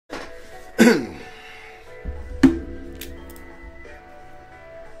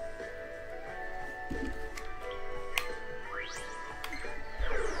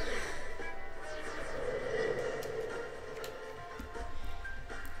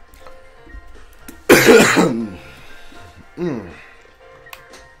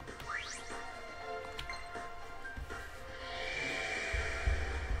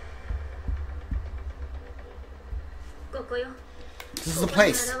This is the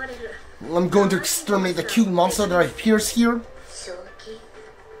place. I'm going to exterminate the cute monster that appears here.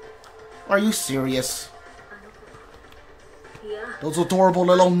 Are you serious? Those adorable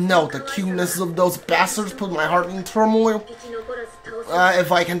little note, the cuteness of those bastards put my heart in turmoil.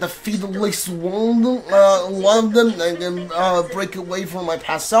 If I can defeat at least one of them and then break away from my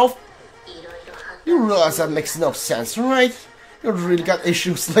past self. You realize that makes no sense, right? You really got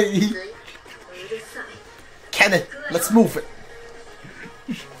issues, lady. Kenneth, let's move it.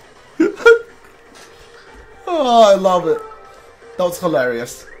 Oh, I love it. That was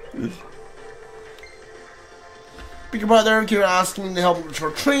hilarious. Big brother, you're asking me to help with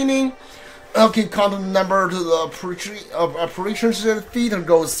your training. Okay, contact number to the operations feed and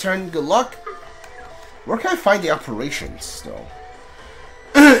goes 10. Good luck. Where can I find the operations, though?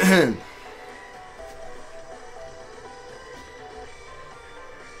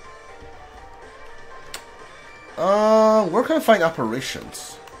 Where can I find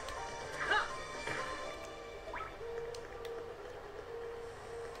operations?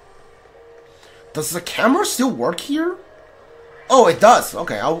 Does the camera still work here? Oh, it does.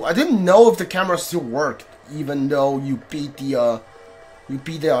 Okay, I didn't know if the camera still worked, even though you beat the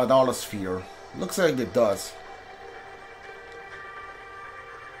Atlus sphere. Looks like it does.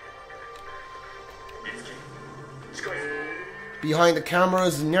 Behind the camera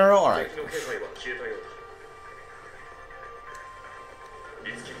is narrow. All right.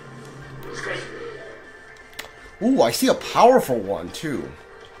 Ooh, I see a powerful one too.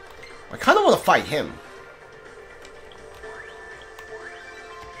 I kind of want to fight him.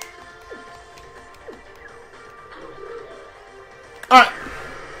 Alright.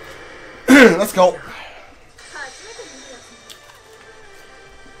 Let's go.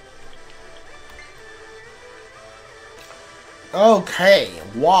 Okay.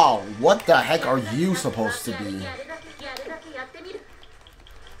 Wow. What the heck are you supposed to be?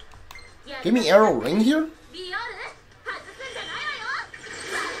 Give me arrow ring here?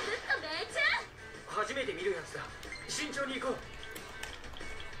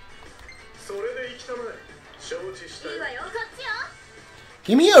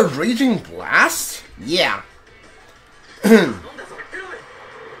 Give me a raging blast? Yeah.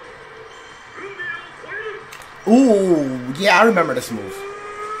 Ooh, yeah, I remember this move.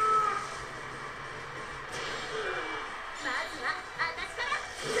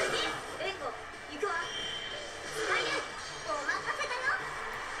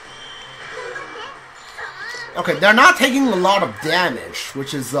 Okay, they're not taking a lot of damage,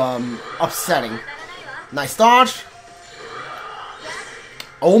 which is upsetting. Nice dodge.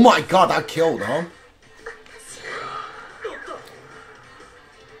 Oh my god, that killed, huh?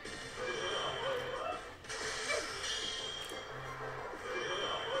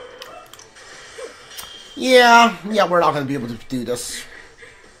 Yeah, we're not gonna be able to do this.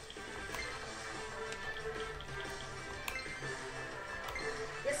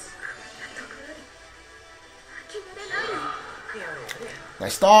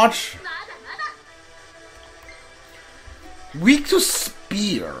 Nice dodge. Weak to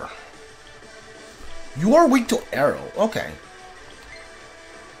spear. You are weak to arrow. Okay.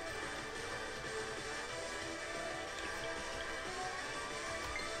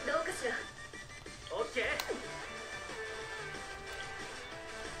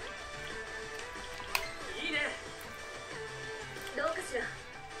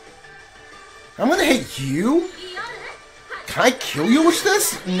 I'm gonna hit you? Can I kill you with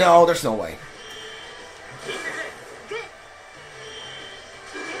this? No, there's no way.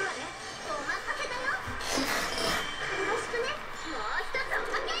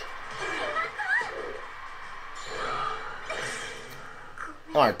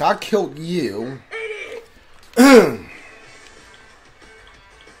 Alright, that killed you.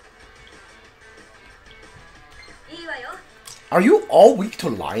 Are you all weak to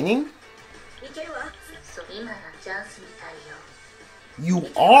lightning? You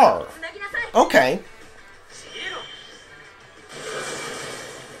are. Okay.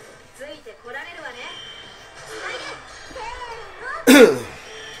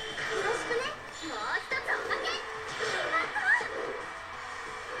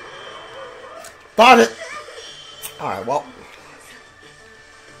 Got it. Alright, well.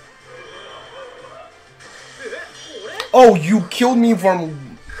 Oh, you killed me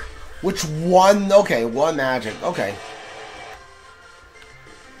from which one? Okay, one magic. Okay.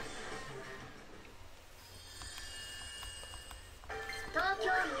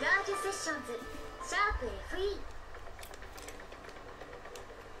 Tokyo Mirage Sessions FE.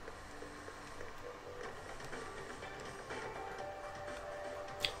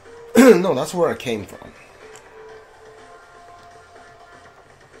 No, that's where I came from.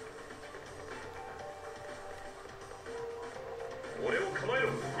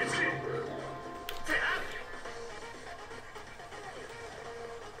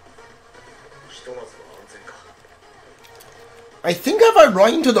 I think if I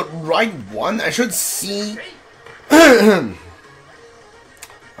run into the right one, I should see. I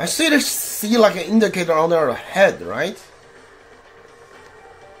should see like an indicator on their head, right?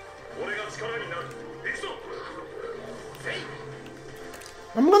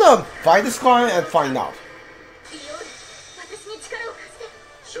 I'm gonna fight this guy and find out.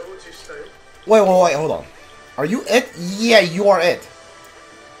 Wait, hold on. Are you it? Yeah, you are it.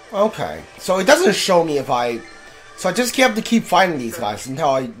 Okay, so it doesn't show me if I. So I just have to keep fighting these guys until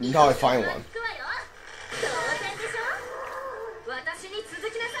I find one.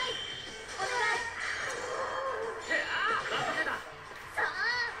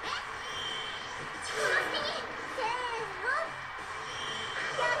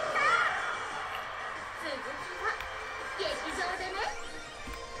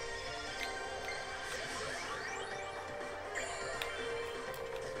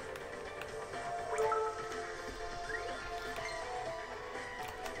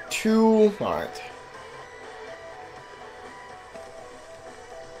 Two. All right.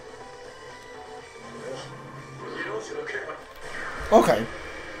 Okay.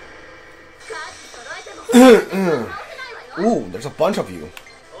 Ooh, there's a bunch of you.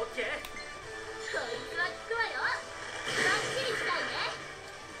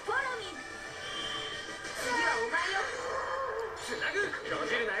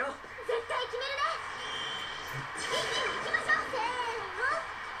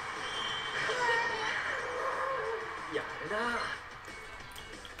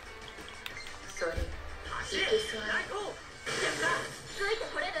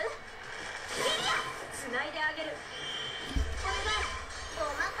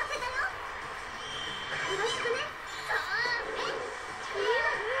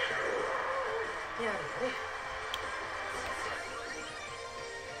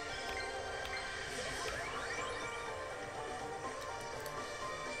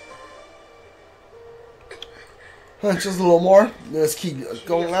 Just a little more. Let's keep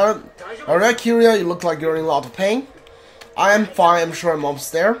going out. Alright, Kiria, you look like you're in a lot of pain. I am fine. I'm sure I'm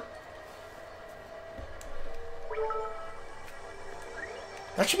almost there.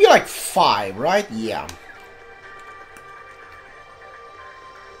 That should be like 5, right? Yeah.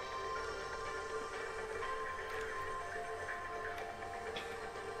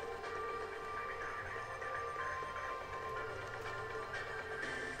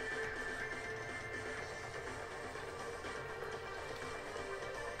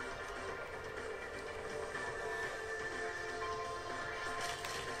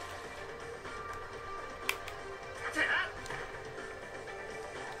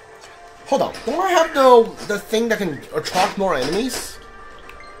 Hold on, don't I have the thing that can attract more enemies?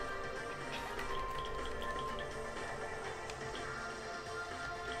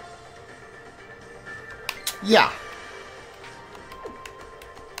 Yeah.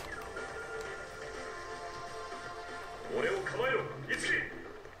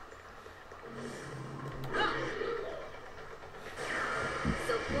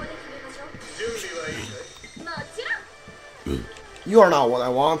 You are not what I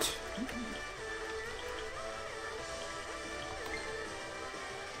want.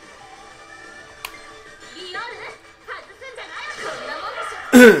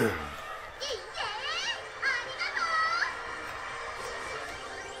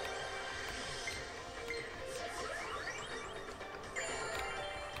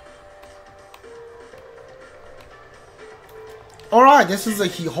 Alright, this is a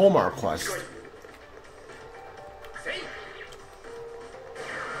Hihomar quest.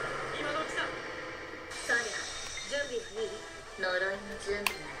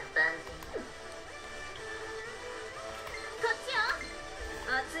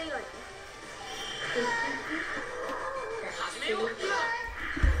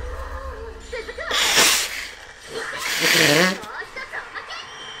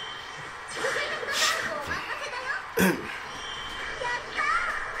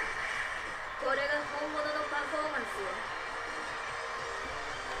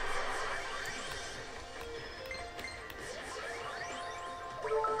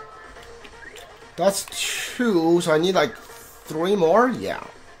 That's 2, so I need like 3 more? Yeah.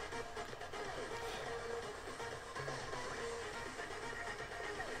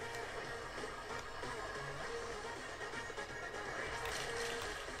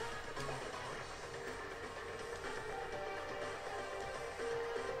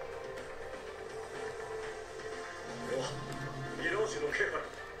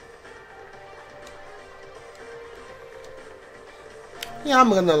 Yeah, I'm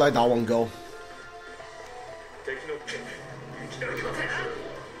gonna let that one go.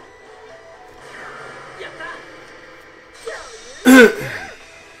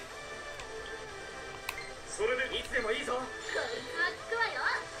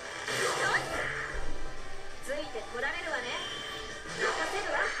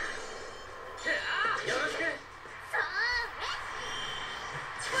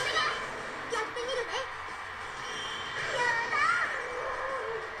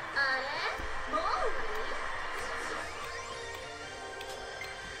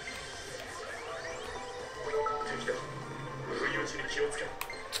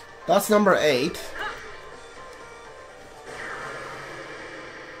 That's number 8.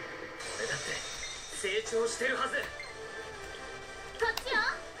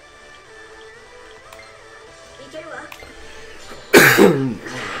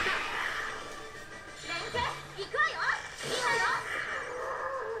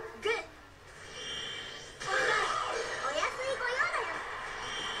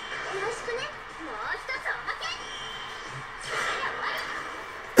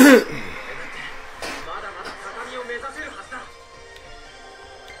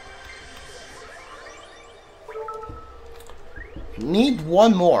 Need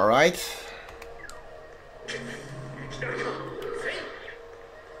one more, right?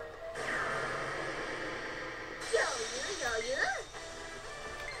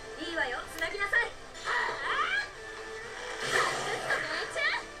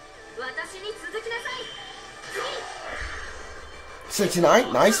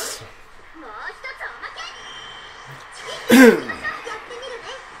 $69, nice.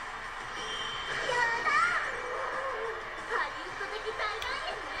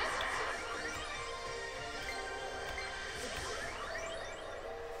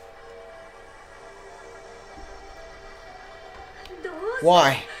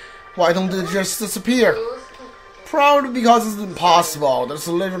 Why? Why don't they just disappear? Probably because it's impossible. There's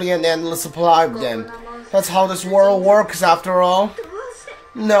literally an endless supply of them. That's how this world works, after all.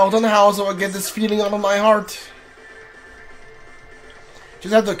 No, then how do I get this feeling out of my heart?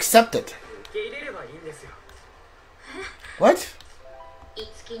 Just have to accept it. What?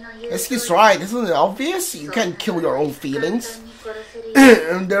 Excuse right, isn't it obvious? You can't kill your own feelings.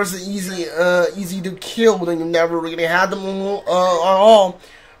 And there's an easy to kill when you never really had them at all.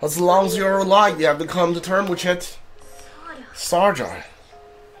 As long as you're alive, you have to come to terms with it. Sarja.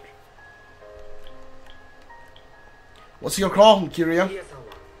 What's your call, Kiria?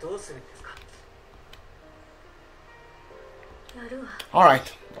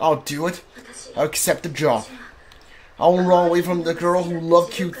 Alright, I'll do it. I'll accept the job. I won't run away from the girl who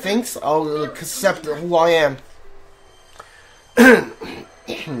loves cute things. I'll accept who I am.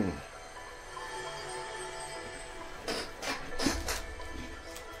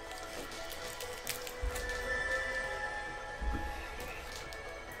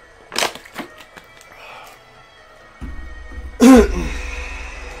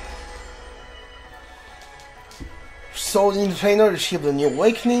 So the entertainer achieved a new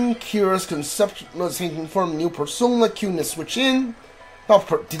awakening. Kira's conceptualizing from new persona. Cuteness switch in.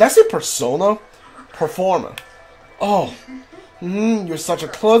 Oh, did I say persona? Performa. Oh, you're such a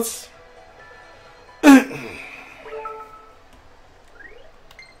klutz. Good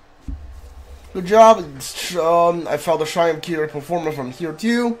job. I felt the shine of Kira Performa from here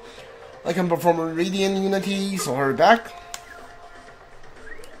too. I can perform a radiant unity, so hurry back.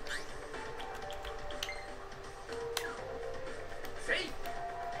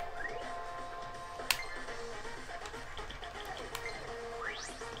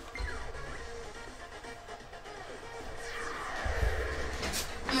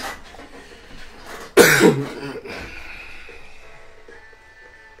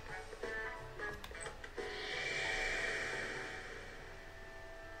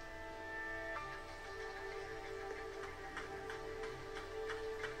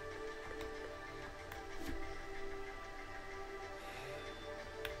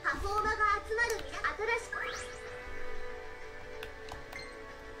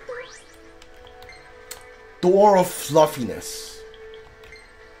 Door of Fluffiness.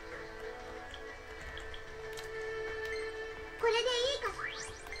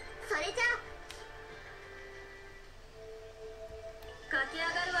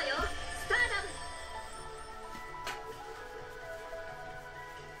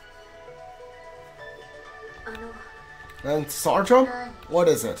 And Sarja? What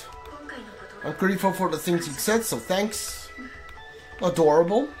is it? I'm grateful for the things you said, so thanks.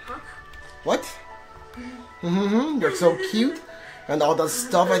 Adorable. What? You're so cute. And all the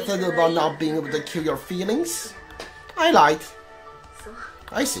stuff I said about not being able to kill your feelings. I lied.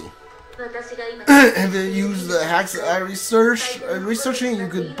 I see. If you use the hacks I researching, you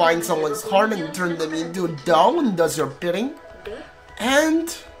could bind someone's heart and turn them into a doll and does your bidding.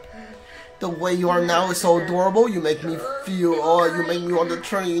 And the way you are now is so adorable. You make me feel, you make me want to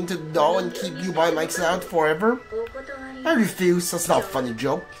turn you into a doll and keep you by my side forever. I refuse. That's not a funny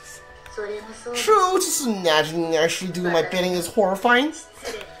joke. True, just imagining actually doing my bidding is horrifying.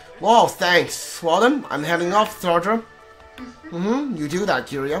 Wow, thanks. Well then, I'm heading off, Sarja. You do that,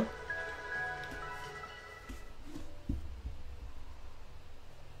 Kiria.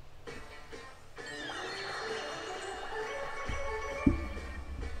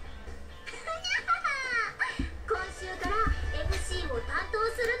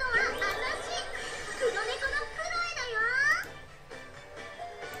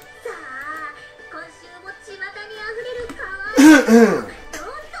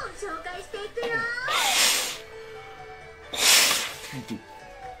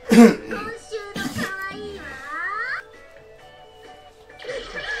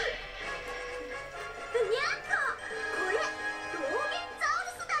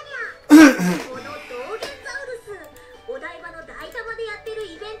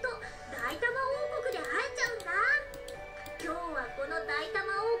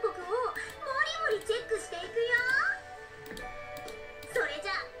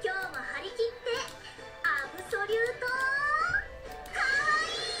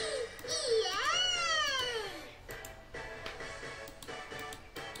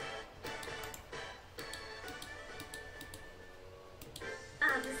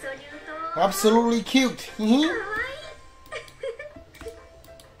 Absolutely cute.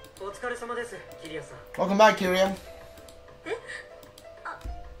 Welcome back, Kiria.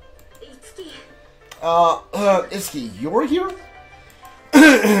 Itsuki, you're here?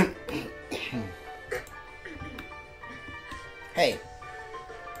 Hey.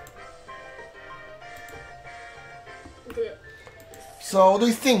 So, what do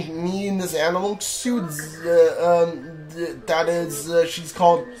you think? Me in this animal suit, that is, she's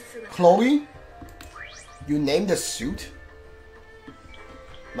called Chloe? You named the suit?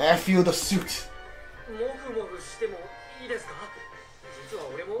 May I feel the suit?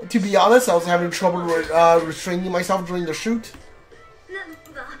 To be honest, I was having trouble restraining myself during the shoot.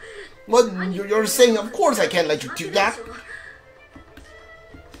 What? You're saying, of course I can't let you do that.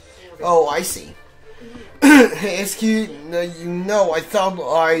 Oh, I see. Hey, Itsuki, you know, I thought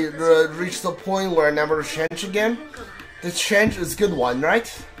I reached the point where I never change again. This change is a good one,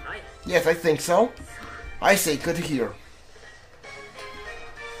 right? Yes, I think so. I see, good to hear.